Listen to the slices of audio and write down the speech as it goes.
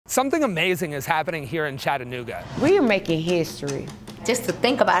Something amazing is happening here in Chattanooga. We are making history. Just to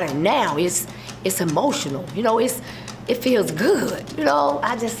think about it now, it's emotional. You know, it feels good. You know,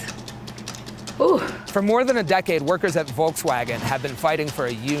 ooh. For more than a decade, workers at Volkswagen have been fighting for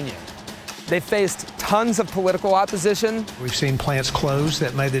a union. They've faced tons of political opposition. We've seen plants close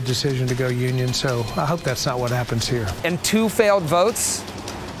that made the decision to go union, so I hope that's not what happens here. And 2 failed votes.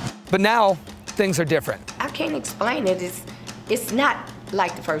 But now, things are different. I can't explain it. It's not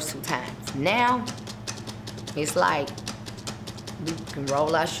like the first 2 times. Now, it's like we can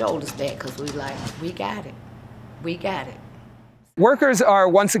roll our shoulders back because we got it. We got it. Workers are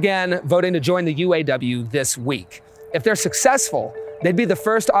once again voting to join the UAW this week. If they're successful, they'd be the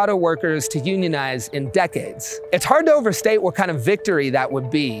first auto workers to unionize in decades. It's hard to overstate what kind of victory that would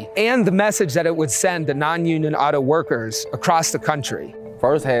be and the message that it would send to non-union auto workers across the country.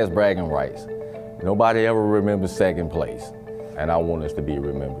 First has bragging rights. Nobody ever remembers second place. And I want us to be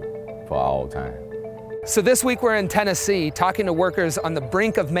remembered for all time. So this week we're in Tennessee talking to workers on the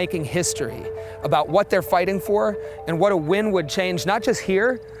brink of making history about what they're fighting for and what a win would change, not just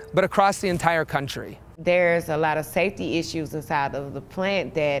here, but across the entire country. There's a lot of safety issues inside of the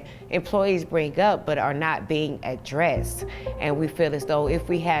plant that employees bring up but are not being addressed. And we feel as though if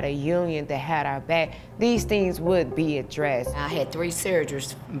we had a union that had our back, these things would be addressed. I had 3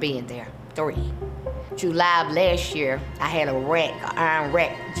 surgeries from being there, 3. July of last year, I had an iron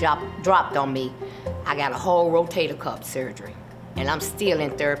rack dropped on me. I got a whole rotator cuff surgery, and I'm still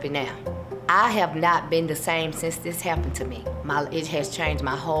in therapy now. I have not been the same since this happened to me. It has changed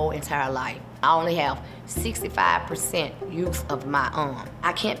my whole entire life. I only have 65% use of my arm.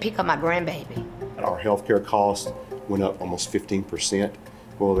 I can't pick up my grandbaby. Our healthcare costs went up almost 15%.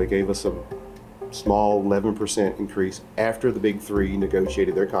 Well, they gave us a small 11% increase after the big 3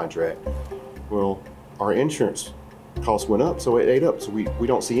 negotiated their contract. Well, our insurance costs went up, so it ate up, so we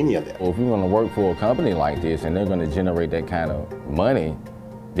don't see any of that. Well, if we're gonna work for a company like this and they're gonna generate that kind of money,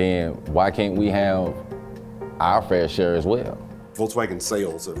 then why can't we have our fair share as well? Volkswagen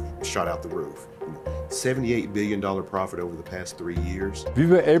sales have shot out the roof. $78 billion profit over the past 3 years. We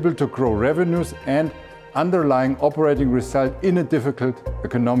were able to grow revenues and underlying operating result in a difficult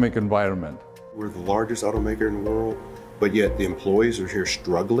economic environment. We're the largest automaker in the world, but yet the employees are here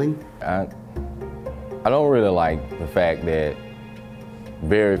struggling. I don't really like the fact that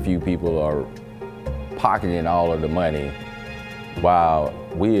very few people are pocketing all of the money while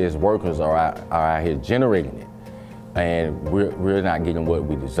we as workers are out here generating it. And we're not getting what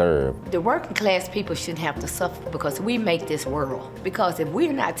we deserve. The working class people shouldn't have to suffer because we make this world. Because if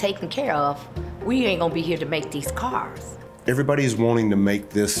we're not taken care of, we ain't gonna be here to make these cars. Everybody's wanting to make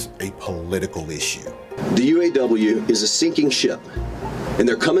this a political issue. The UAW is a sinking ship, and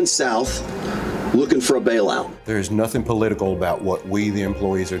they're coming south looking for a bailout. There's nothing political about what we, the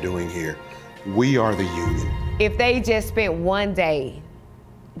employees, are doing here. We are the union. If they just spent one day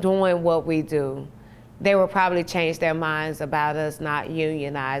doing what we do, they will probably change their minds about us not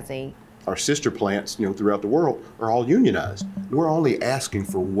unionizing. Our sister plants, throughout the world are all unionized. We're only asking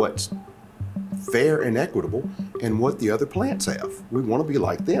for what's fair and equitable and what the other plants have. We want to be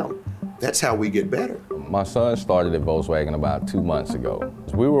like them. That's how we get better. My son started at Volkswagen about 2 months ago.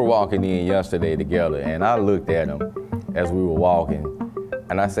 We were walking in yesterday together and I looked at him as we were walking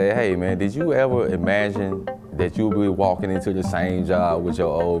and I said, hey man, did you ever imagine that you'll be walking into the same job with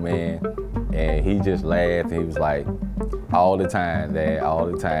your old man? And he just laughed and he was like, all the time, Dad, all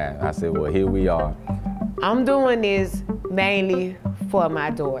the time. I said, well, here we are. I'm doing this mainly for my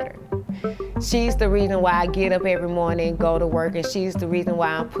daughter. She's the reason why I get up every morning and go to work, and she's the reason why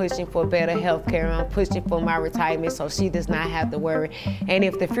I'm pushing for better health care and I'm pushing for my retirement so she does not have to worry. And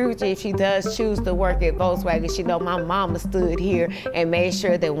if the future, if she does choose to work at Volkswagen, she know my mama stood here and made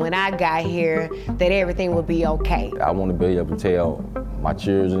sure that when I got here, that everything would be okay. I want to be able to tell my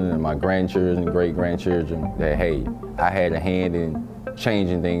children and my grandchildren and great-grandchildren that, hey, I had a hand in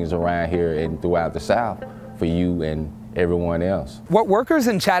changing things around here and throughout the South for you and everyone else. What workers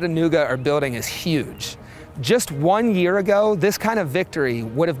in Chattanooga are building is huge. Just 1 year ago, this kind of victory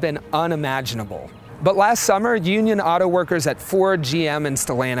would have been unimaginable. But last summer, union auto workers at Ford, GM, and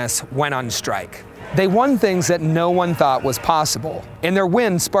Stellantis went on strike. They won things that no one thought was possible, and their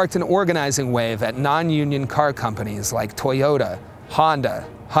win sparked an organizing wave at non-union car companies like Toyota, Honda,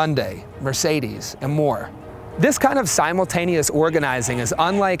 Hyundai, Mercedes, and more. This kind of simultaneous organizing is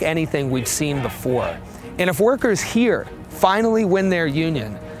unlike anything we've seen before. And if workers here finally win their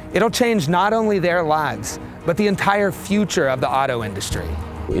union, it'll change not only their lives, but the entire future of the auto industry.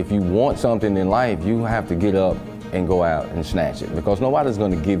 If you want something in life, you have to get up and go out and snatch it because nobody's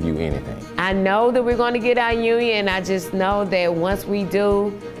going to give you anything. I know that we're going to get our union, and I just know that once we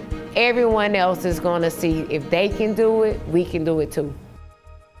do, everyone else is going to see if they can do it, we can do it too.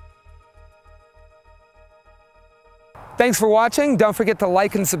 Thanks for watching. Don't forget to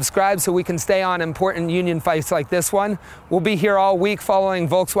like and subscribe so we can stay on important union fights like this one. We'll be here all week following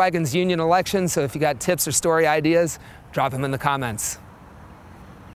Volkswagen's union election, so if you got tips or story ideas, drop them in the comments.